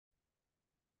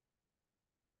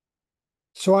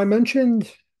So I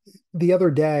mentioned the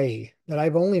other day that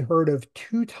I've only heard of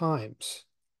two times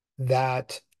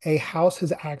that a house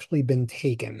has actually been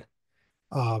taken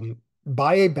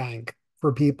by a bank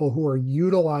for people who are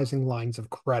utilizing lines of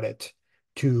credit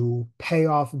to pay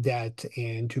off debt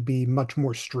and to be much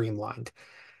more streamlined.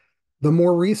 The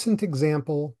more recent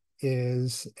example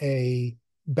is a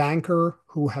banker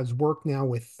who has worked now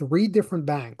with three different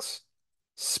banks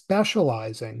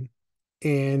specializing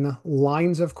in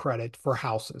lines of credit for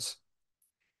houses.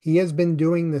 He has been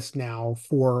doing this now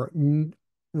for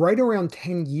right around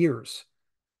 10 years.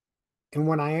 And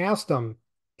when I asked him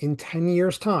in 10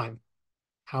 years' time,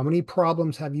 how many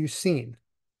problems have you seen?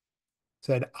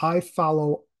 Said, I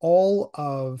follow all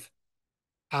of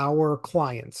our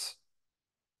clients,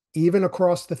 even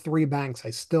across the three banks. I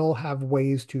still have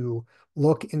ways to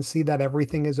look and see that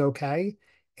everything is okay.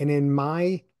 And in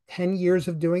my 10 years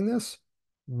of doing this,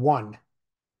 one,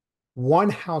 one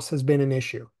house has been an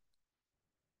issue.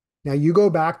 Now you go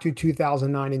back to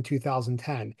 2009 and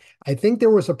 2010. I think there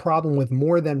was a problem with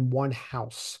more than one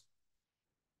house.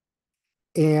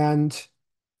 And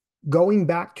going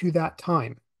back to that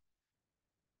time,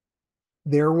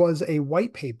 there was a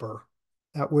white paper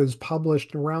that was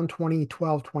published around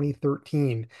 2012,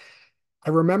 2013. I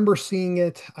remember seeing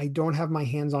it. I don't have my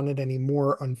hands on it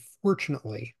anymore,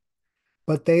 unfortunately.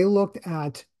 But they looked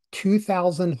at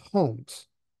 2,000 homes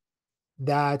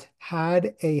that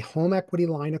had a home equity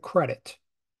line of credit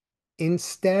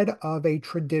instead of a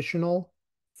traditional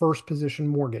first position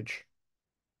mortgage.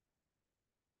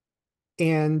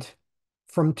 And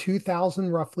from 2000,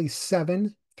 roughly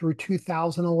 7 through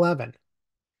 2011,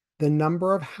 the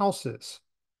number of houses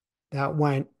that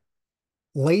went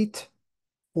late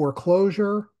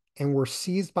foreclosure and were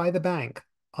seized by the bank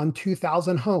on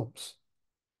 2,000 homes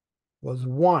was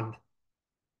one.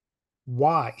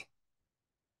 Why?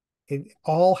 It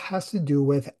all has to do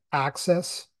with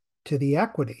access to the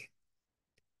equity.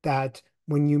 That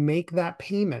when you make that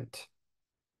payment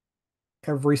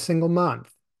every single month,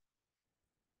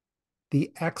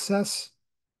 the excess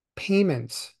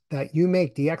payments that you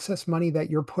make, the excess money that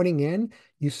you're putting in,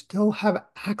 you still have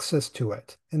access to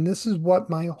it. And this is what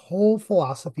my whole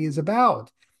philosophy is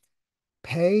about.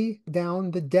 Pay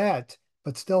down the debt,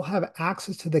 but still have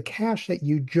access to the cash that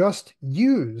you just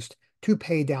used to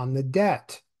pay down the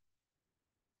debt.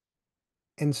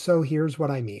 And so here's what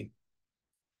I mean.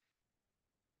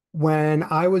 When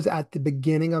I was at the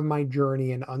beginning of my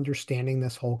journey in understanding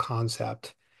this whole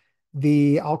concept,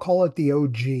 I'll call it the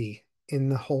OG in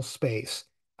the whole space,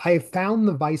 I found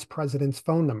the vice president's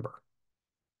phone number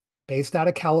based out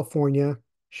of California.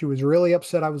 She was really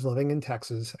upset I was living in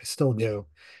Texas. I still do.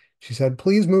 She said,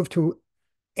 please move to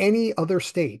any other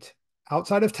state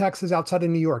outside of Texas, outside of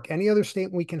New York, any other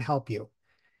state, we can help you.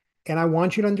 And I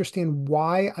want you to understand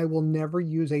why I will never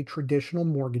use a traditional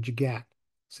mortgage again. I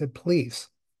said, please,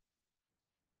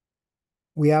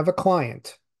 we have a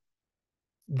client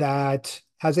that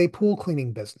has a pool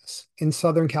cleaning business in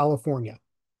Southern California.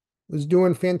 Was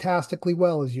doing fantastically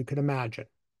well, as you could imagine.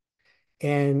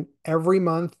 And every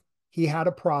month he had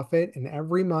a profit, and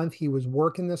every month he was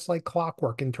working this like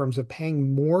clockwork in terms of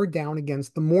paying more down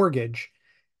against the mortgage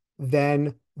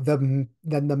than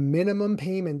the minimum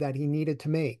payment that he needed to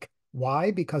make.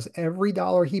 Why? Because every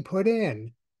dollar he put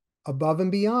in above and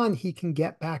beyond, he can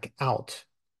get back out.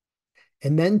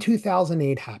 And then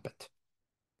 2008 happened,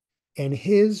 and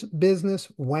his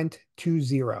business went to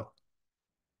zero.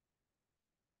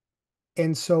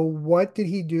 And so what did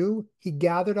he do? He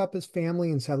gathered up his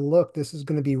family and said, look, this is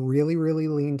going to be really, really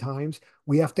lean times.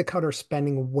 We have to cut our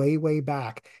spending way, way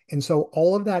back. And so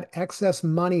all of that excess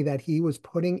money that he was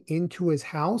putting into his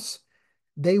house,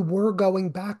 they were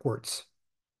going backwards.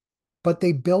 But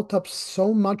they built up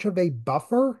so much of a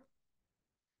buffer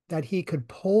that he could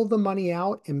pull the money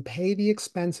out and pay the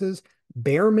expenses,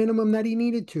 bare minimum that he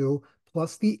needed to,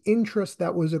 plus the interest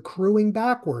that was accruing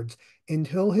backwards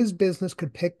until his business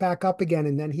could pick back up again,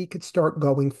 and then he could start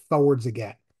going forwards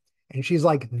again. And she's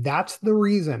like, that's the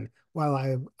reason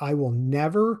why I will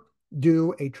never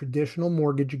do a traditional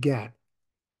mortgage again,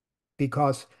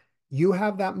 because you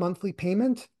have that monthly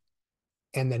payment,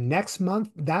 and the next month,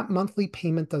 that monthly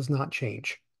payment does not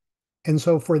change. And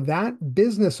so for that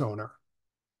business owner,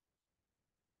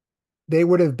 they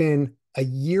would have been a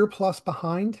year plus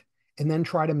behind and then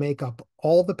try to make up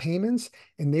all the payments,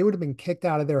 and they would have been kicked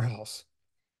out of their house.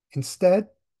 Instead,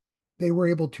 they were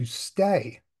able to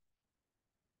stay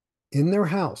in their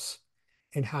house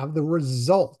and have the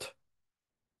result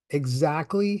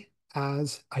exactly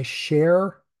as I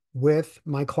share with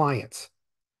my clients.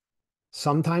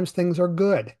 Sometimes things are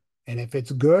good. And if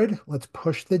it's good, let's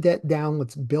push the debt down.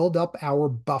 Let's build up our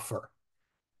buffer.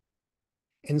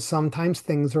 And sometimes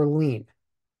things are lean.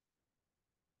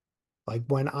 Like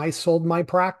when I sold my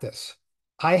practice,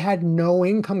 I had no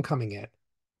income coming in,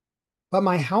 but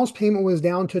my house payment was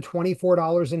down to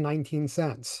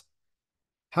 $24.19.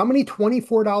 How many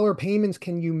 $24 payments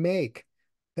can you make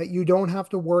that you don't have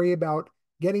to worry about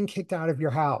getting kicked out of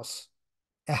your house?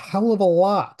 A hell of a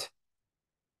lot.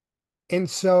 And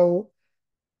so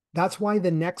that's why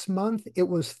the next month it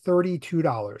was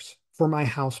 $32 for my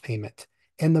house payment.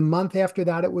 And the month after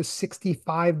that, it was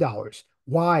 $65.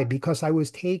 Why? Because I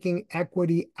was taking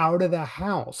equity out of the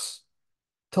house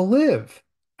to live.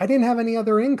 I didn't have any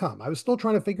other income. I was still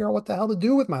trying to figure out what the hell to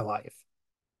do with my life.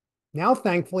 Now,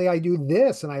 thankfully, I do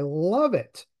this and I love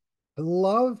it. I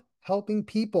love helping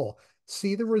people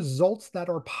see the results that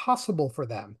are possible for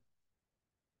them.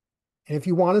 And if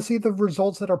you want to see the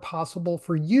results that are possible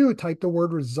for you, type the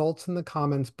word results in the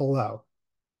comments below.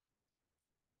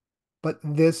 But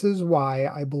this is why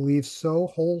I believe so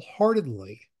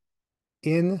wholeheartedly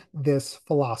in this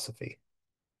philosophy.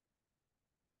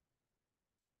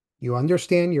 You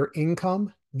understand your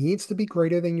income needs to be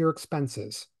greater than your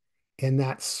expenses. And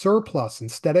that surplus,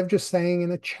 instead of just saying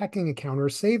in a checking account or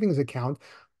a savings account,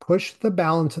 push the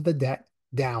balance of the debt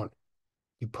down.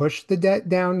 You push the debt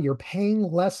down, you're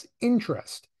paying less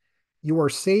interest. You are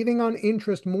saving on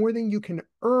interest more than you can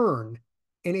earn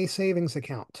in a savings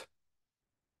account.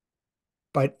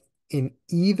 But in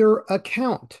either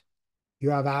account, you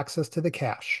have access to the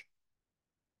cash.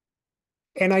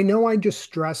 And I know I just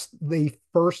stressed the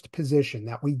first position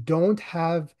that we don't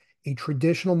have a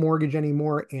traditional mortgage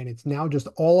anymore, and it's now just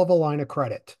all of a line of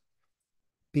credit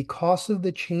because of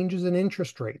the changes in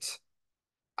interest rates.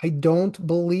 I don't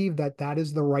believe that that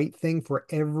is the right thing for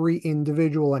every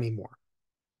individual anymore.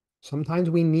 Sometimes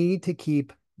we need to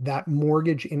keep that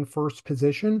mortgage in first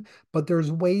position, but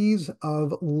there's ways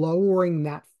of lowering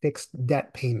that fixed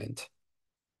debt payment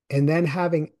and then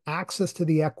having access to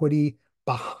the equity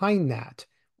behind that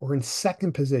or in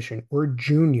second position or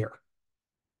junior.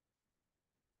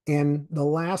 And the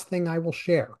last thing I will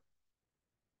share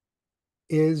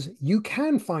is you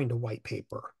can find a white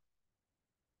paper.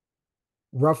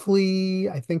 Roughly,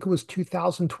 I think it was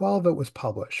 2012, it was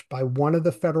published by one of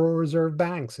the Federal Reserve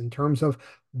banks in terms of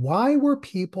why were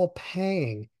people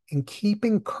paying and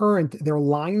keeping current their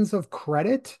lines of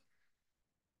credit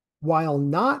while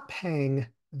not paying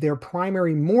their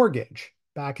primary mortgage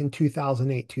back in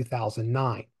 2008,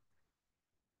 2009.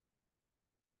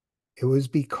 It was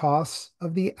because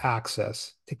of the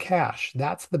access to cash.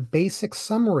 That's the basic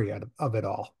summary of it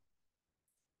all.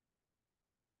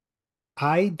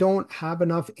 I don't have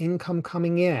enough income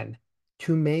coming in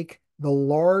to make the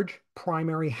large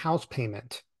primary house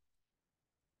payment,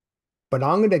 but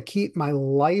I'm going to keep my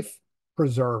life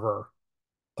preserver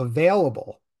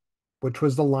available, which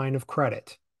was the line of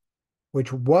credit,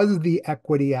 which was the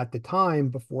equity at the time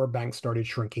before banks started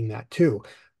shrinking that too.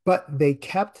 But they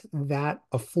kept that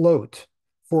afloat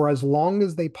for as long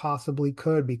as they possibly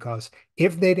could, because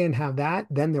if they didn't have that,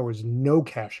 then there was no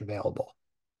cash available.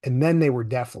 And then they were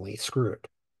definitely screwed.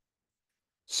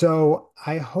 So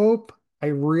I hope I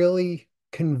really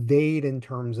conveyed in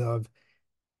terms of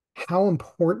how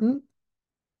important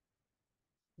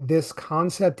this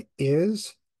concept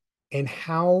is and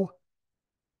how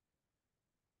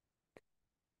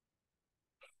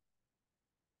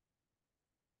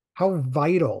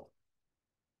vital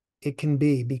it can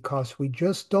be, because we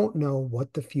just don't know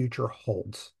what the future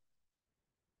holds.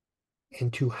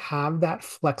 And to have that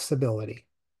flexibility,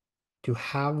 to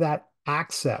have that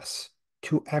access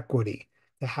to equity,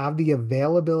 to have the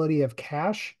availability of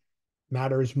cash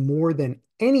matters more than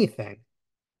anything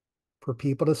for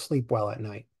people to sleep well at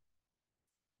night.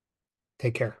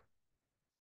 Take care.